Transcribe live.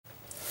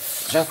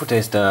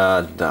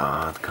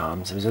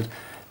JunkFoodTaster.com episode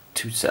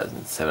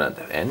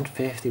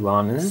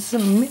 2751. This is a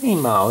Minnie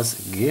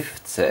Mouse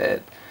gift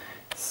set.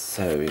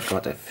 So we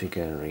got a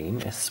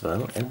figurine as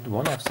well, and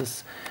one of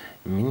this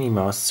Minnie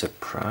Mouse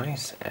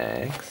surprise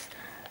eggs.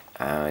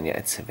 And yeah,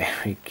 it's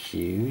very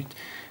cute.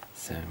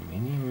 So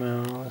Minnie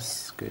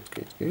Mouse, good.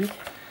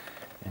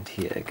 And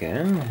here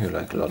again, you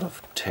like a lot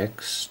of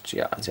text.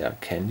 Yeah, there are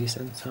candies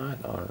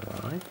inside.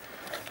 Alright.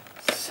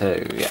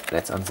 So yeah,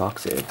 let's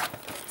unbox it.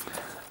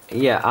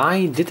 Yeah,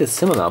 I did a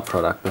similar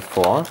product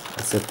before.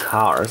 It's the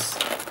Cars,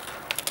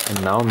 and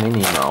now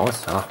Minnie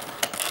Mouse. Oh.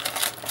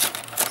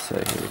 So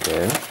here we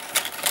go.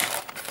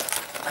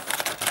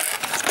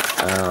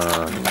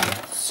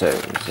 So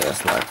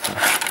there's like a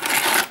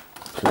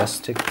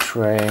plastic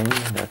tray.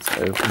 Let's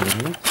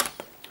open it.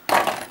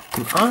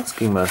 I'm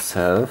asking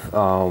myself,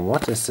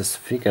 what is this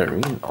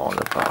figurine all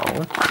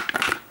about?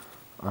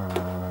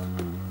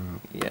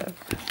 Yep.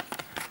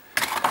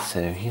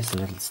 So here's a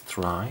little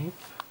stripe.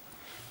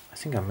 I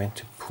think I meant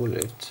to pull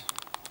it.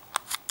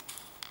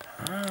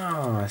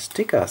 Ah,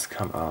 stickers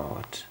come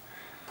out.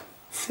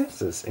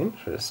 This is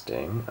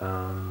interesting.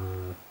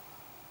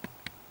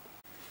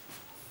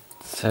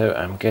 So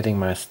I'm getting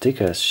my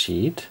stickers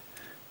sheet,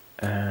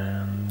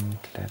 and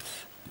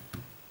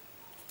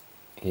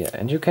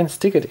and you can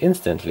stick it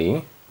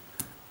instantly.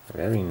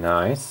 Very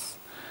nice.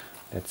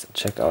 Let's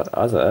check out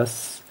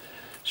others.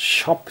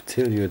 Shop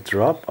till you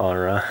drop.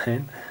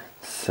 Alright.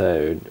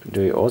 So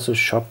do you also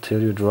shop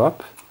till you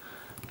drop?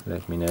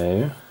 Let me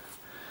know.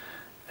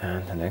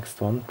 And the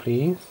next one,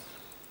 please.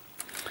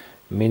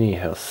 Minnie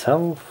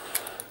herself.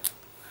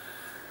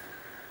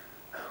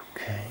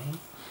 Okay.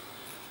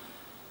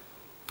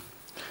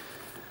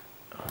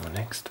 The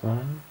next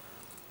one.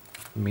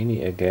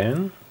 Minnie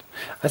again.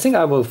 I think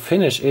I will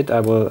finish it. I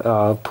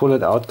will pull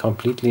it out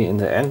completely in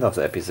the end of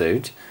the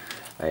episode.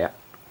 Yeah.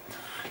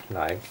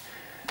 Like,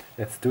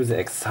 let's do the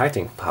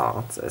exciting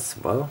parts as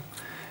well.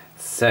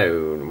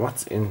 So,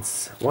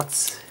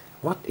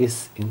 what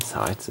is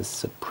inside this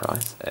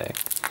surprise egg?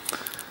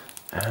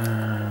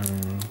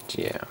 And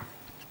yeah.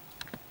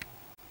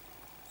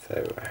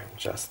 So I'm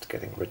just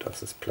getting rid of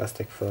this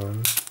plastic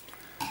film.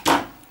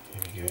 Here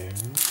we go.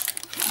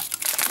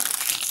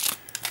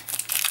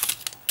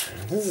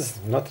 And this is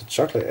not a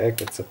chocolate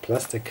egg, it's a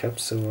plastic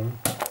capsule.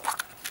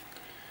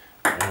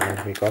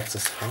 And we got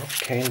this hard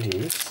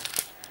candies.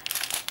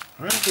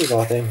 And we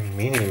got a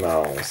Minnie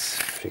Mouse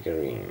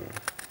figurine.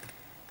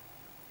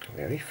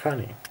 Very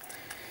funny.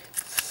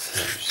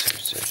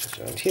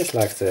 So and here's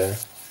like the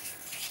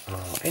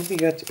and we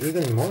got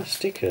even more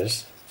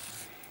stickers.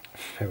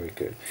 Very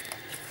good.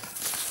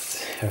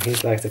 So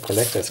here's like the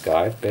collector's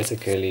guide,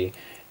 basically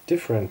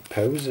different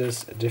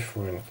poses,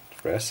 different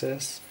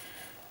dresses,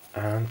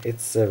 and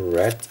it's a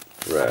red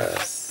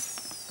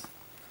dress.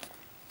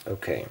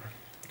 Okay,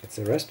 it's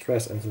a red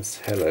dress and it's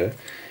hello.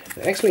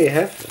 I actually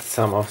have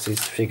some of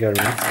these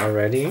figurines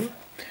already.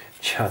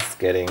 Just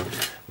getting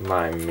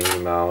my Minnie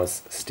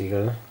Mouse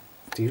steel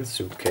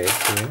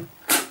suitcase here.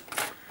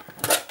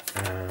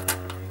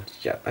 And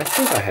yeah, I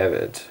think I have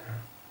it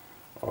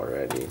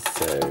already,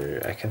 so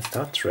I can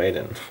start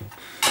trading.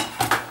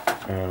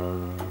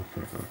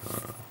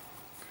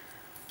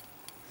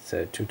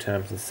 So 2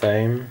 times the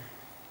same.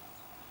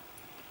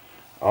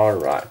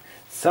 Alright,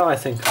 so I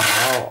think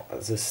now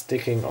the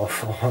sticking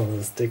of all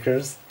the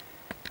stickers.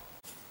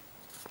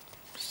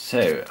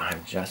 So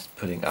I'm just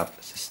putting up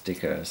the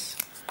stickers.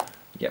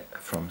 Yep,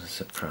 from the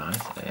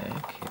surprise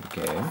egg. Here we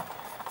go.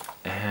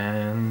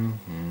 And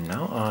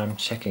now I'm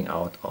checking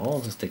out all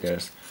the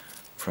stickers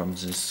from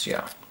this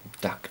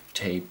duct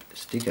tape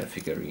sticker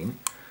figurine.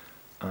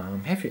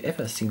 Have you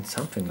ever seen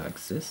something like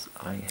this?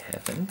 I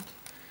haven't.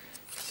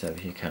 So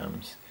here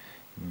comes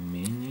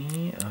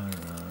Minnie.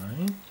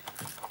 Alright.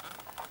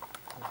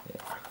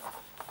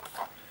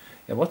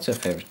 Yeah, what's your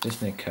favorite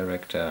Disney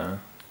character?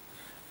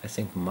 I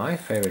think my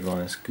favorite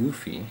one is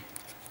Goofy.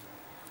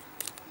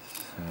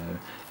 So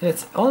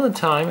it's all the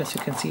time, as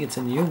you can see, it's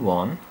a new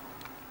one.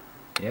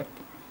 Yep.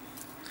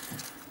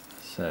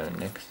 So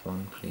next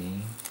one,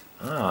 please.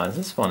 Ah,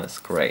 this one is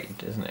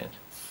great, isn't it?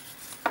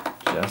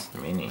 Just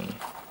Minnie.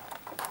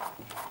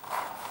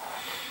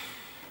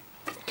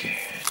 Good.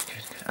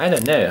 I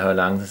don't know how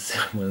long this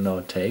will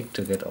now take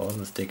to get all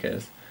the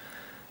stickers.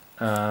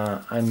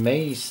 I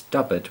may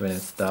stop it when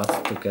it starts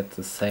to get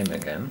the same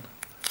again,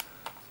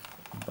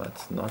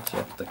 but not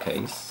yet the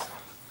case.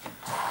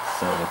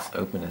 So let's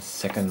open a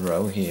second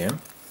row here.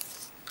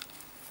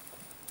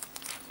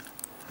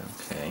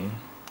 Okay.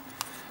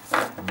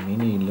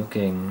 Minnie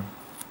looking.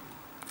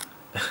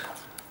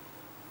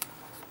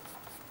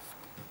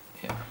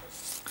 Yeah.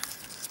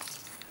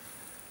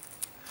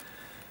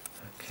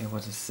 Okay,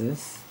 what is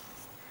this?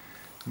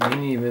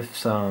 Minnie with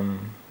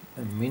some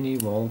Minnie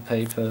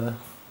wallpaper.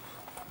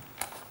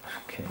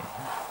 Okay.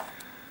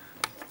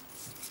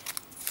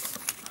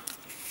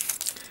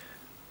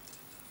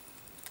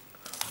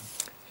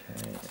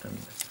 Okay, and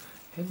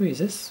maybe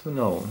this?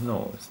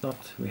 No, it's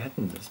not. We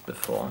hadn't this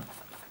before.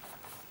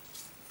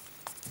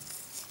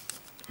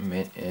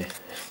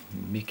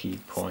 Mickey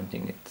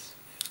pointing its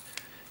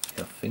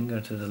your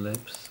finger to the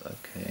lips.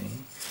 Okay.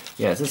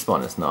 Yeah, this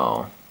one is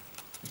now.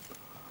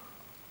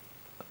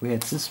 We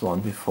had this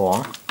one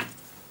before,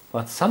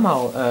 but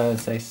somehow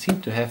they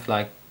seem to have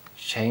like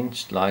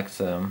changed like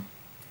the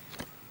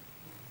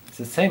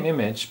same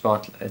image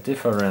but a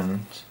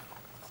different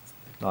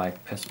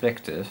like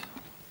perspective.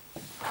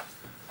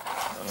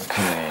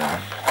 Okay,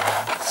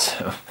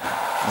 so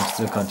I'm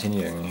still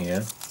continuing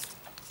here.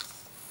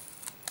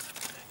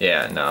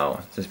 Yeah,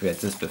 no, we had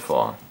this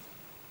before.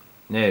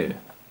 No,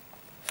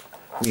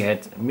 we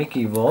had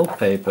Mickey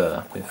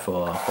wallpaper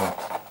before,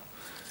 but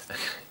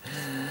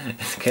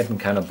it's getting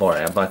kind of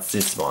boring. But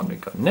this one we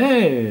got.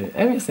 No,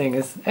 everything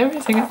is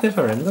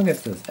different. Look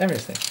at this,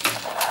 everything.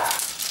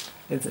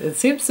 It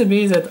seems to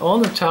be that all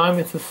the time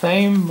it's the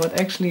same, but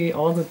actually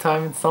all the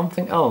time it's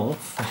something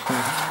else.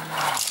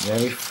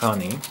 Very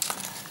funny.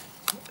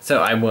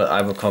 So I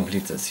will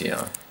complete this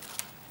here.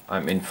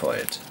 I'm in for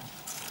it.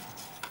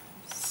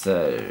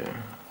 So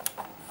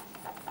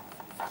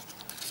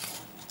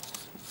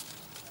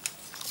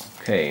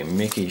okay,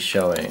 Mickey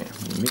showing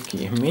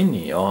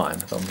Minnie. Oh,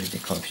 I'm completely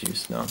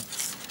confused now.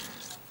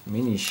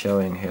 Minnie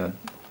showing her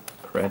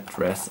red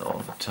dress all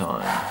the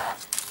time.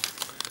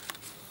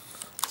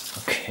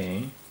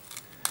 Okay.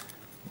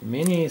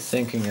 Minnie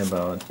thinking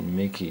about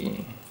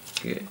Mickey.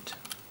 Good.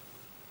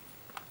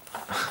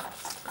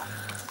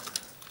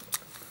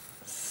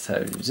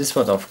 So this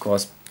was of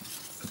course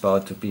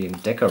about to be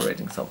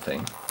decorating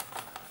something.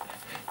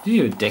 Do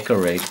you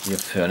decorate your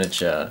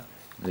furniture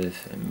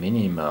with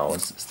Minnie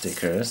Mouse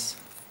stickers?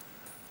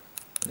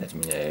 Let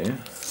me know.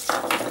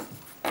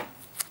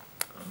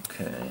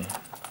 Okay.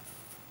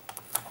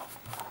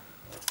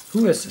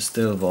 Who is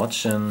still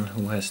watching?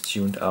 Who has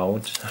tuned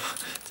out?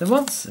 The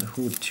ones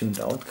who tuned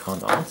out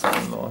can't answer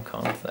anymore,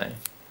 can't they?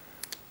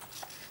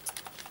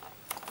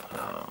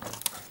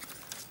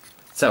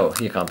 So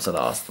here comes the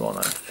last one.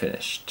 I'm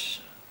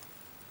finished.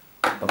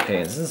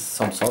 Okay, this is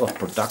some sort of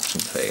production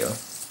fail.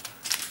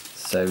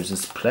 So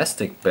this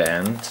plastic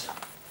band, this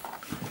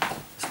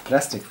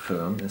plastic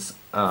film is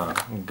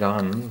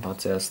gone, but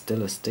there's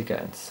still a sticker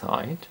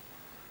inside.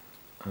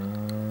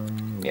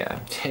 Yeah,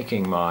 I'm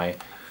taking my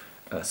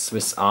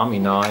Swiss Army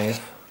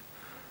knife.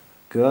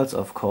 Girls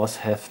of course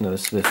have no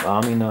Swiss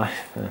Army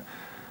knife.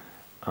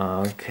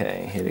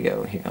 Okay, here we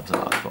go, here comes the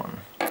last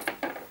one.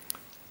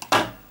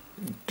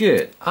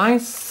 Good, I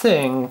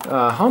think,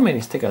 how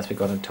many stickers we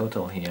got in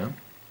total here?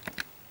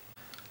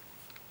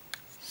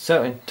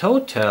 So in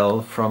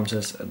total from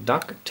this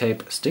duct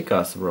tape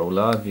stickers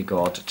roller we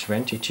got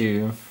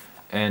 22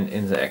 and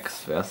in the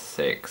X were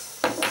 6.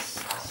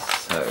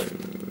 So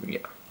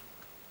yeah.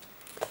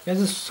 This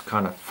is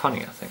kind of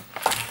funny, I think.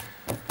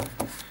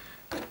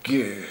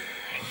 Good.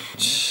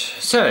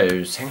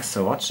 So thanks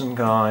for watching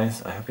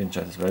guys. I hope you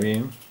enjoyed this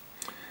review.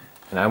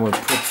 And I will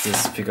put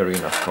this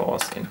figurine of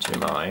course into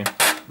my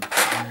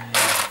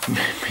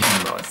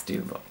Minnie Mouse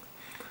steelbook.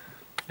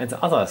 And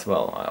the other as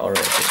well, I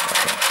already did.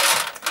 Okay.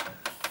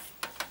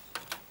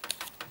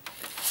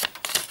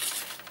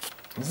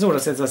 So,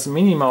 das ist jetzt das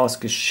Minnie Maus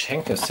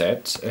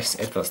Geschenkeset. Ist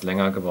etwas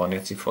länger geworden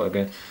jetzt die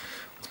Folge. Und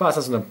zwar ist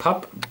das so eine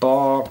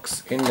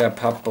Pappbox. In der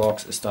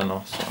Pappbox ist da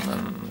noch so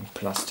ein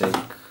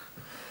Plastikhalter.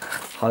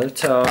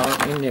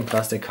 In dem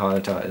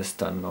Plastikhalter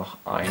ist dann noch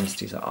eins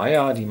dieser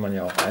Eier, die man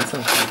ja auch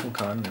einzeln kaufen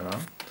kann. Ja.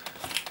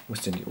 Wo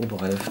ist denn die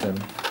obere Hälfte?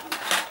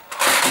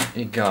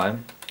 Egal.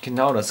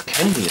 Genau, das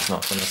Candy ist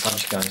noch drin. Das habe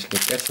ich gar nicht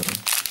gegessen.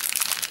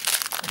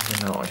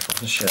 Genau, ich brauche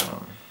eine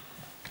Schere.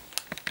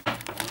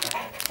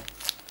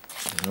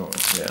 So,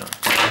 ja.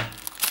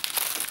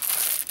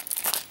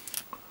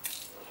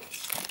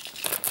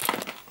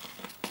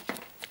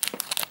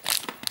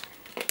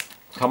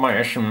 Kann man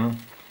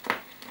essen,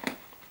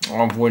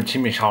 obwohl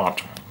ziemlich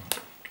hart.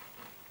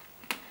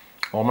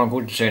 Braucht man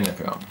gute Zähne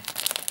für.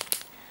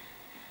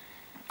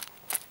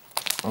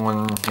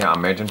 Und ja,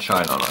 made in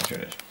China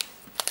natürlich.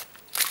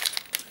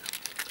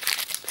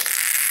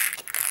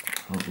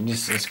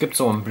 Es gibt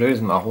so einen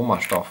blöden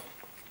Aromastoff,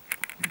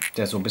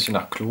 der so ein bisschen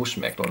nach Klo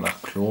schmeckt und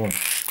nach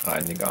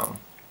Kloreiniger.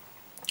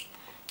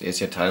 Der ist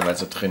hier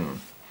teilweise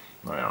drin.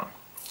 Naja.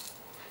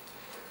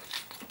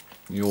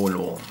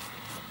 YOLO.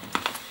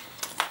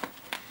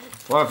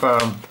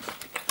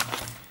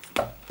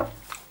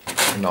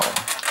 Genau.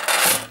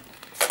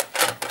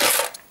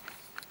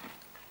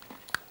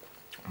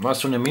 Was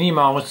so eine Minnie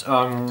Maus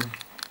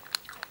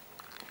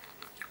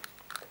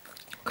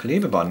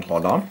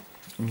Klebebandroller.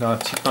 Und da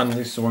zieht man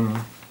sich so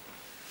ein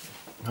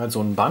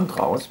Band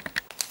raus.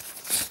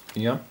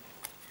 Hier.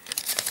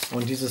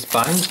 Und dieses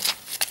Band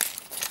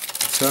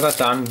fördert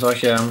dann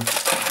solche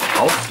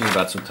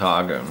Aufkleber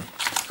zutage.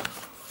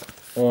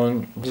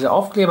 Und diese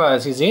Aufkleber,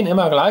 sie sehen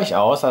immer gleich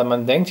aus. Also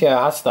man denkt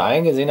ja, hast du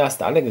einen gesehen, hast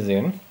du alle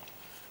gesehen.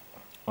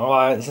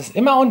 Aber es ist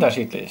immer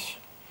unterschiedlich.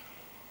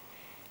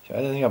 Ich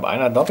weiß nicht, ob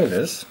einer doppelt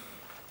ist.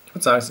 Ich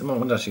würde sagen, es ist immer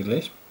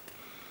unterschiedlich.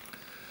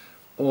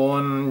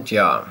 Und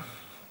ja.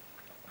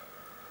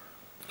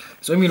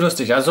 Ist irgendwie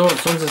lustig. Also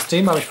so ein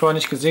System habe ich vorher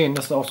nicht gesehen,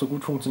 dass es auch so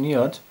gut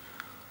funktioniert.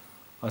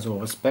 Also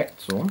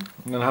Respekt so. Und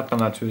dann hat man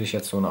natürlich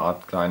jetzt so eine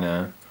Art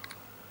kleine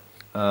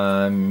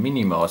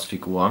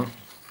Minnie-Maus-Figur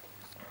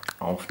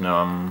auf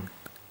dem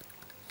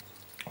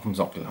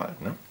Sockel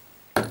halt. Ne?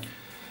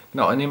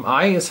 Genau, in dem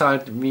Ei ist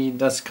halt, wie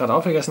das ich gerade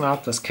aufgegessen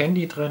habe, das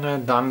Candy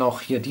drin. Dann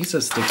noch hier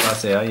diese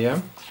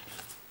Sticker-Serie,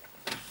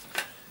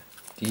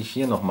 die ich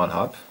hier nochmal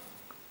habe.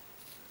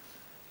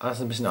 Das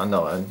ist ein bisschen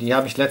andere. Die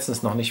habe ich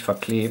letztens noch nicht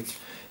verklebt.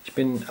 Ich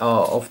bin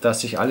auf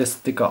das ich alle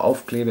Sticker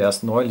aufklebe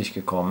erst neulich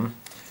gekommen.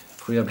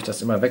 Früher habe ich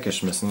das immer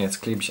weggeschmissen.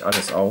 Jetzt klebe ich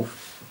alles auf.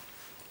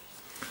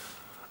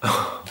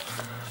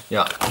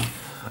 Ja.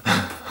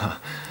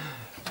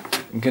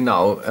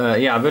 Genau.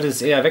 Ja, würdet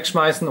es eher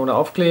wegschmeißen oder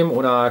aufkleben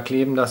oder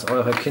kleben das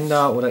eure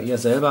Kinder oder ihr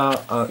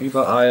selber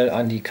überall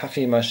an die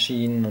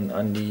Kaffeemaschinen und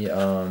an die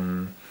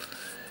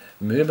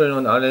Möbel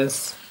und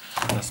alles?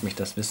 Lasst mich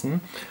das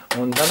wissen.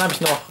 Und dann habe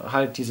ich noch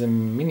halt diese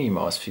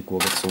Minnie-Maus-Figur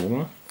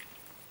gezogen.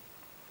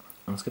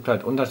 Und es gibt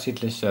halt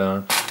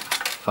unterschiedliche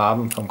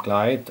Farben vom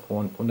Kleid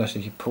und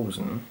unterschiedliche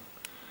Posen.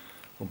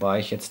 Wobei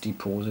ich jetzt die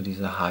Pose,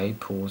 diese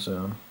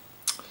High-Pose,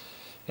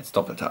 jetzt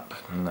doppelt habe.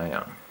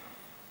 Naja.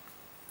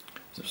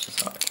 So ist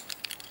es halt.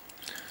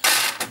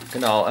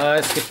 Genau,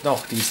 es gibt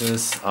noch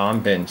dieses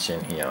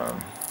Armbändchen hier.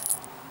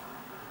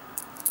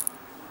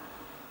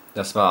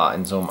 Das war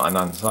in so einem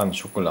anderen, das war ein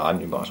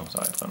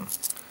Schokoladenüberraschungsei drin.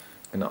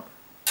 Genau.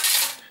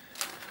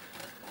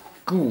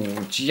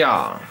 Gut,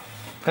 ja.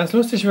 Ganz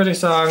lustig würde ich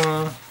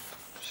sagen.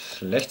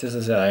 Schlecht ist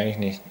es ja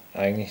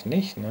eigentlich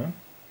nicht, ne?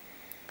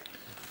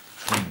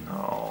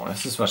 Genau.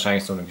 Es ist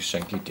wahrscheinlich so eine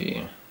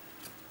Geschenkidee.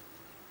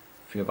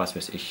 Für was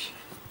weiß ich.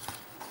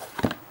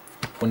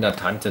 Von der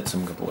Tante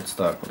zum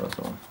Geburtstag oder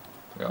so.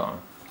 Ja,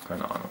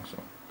 keine Ahnung so.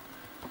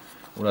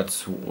 Oder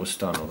zu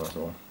Ostern oder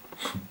so.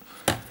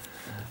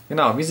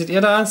 Genau, wie seht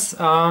ihr das?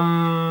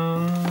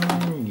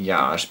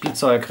 Ja,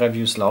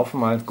 Spielzeug-Reviews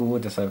laufen halt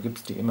gut, deshalb gibt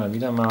es die immer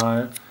wieder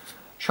mal.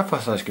 Ich hoffe,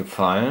 es hat euch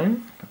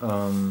gefallen.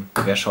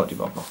 Wer schaut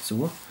überhaupt noch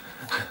zu?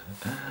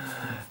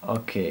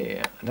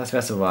 Okay, das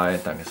wäre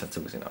soweit. Danke, dass ihr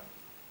zugesehen habt.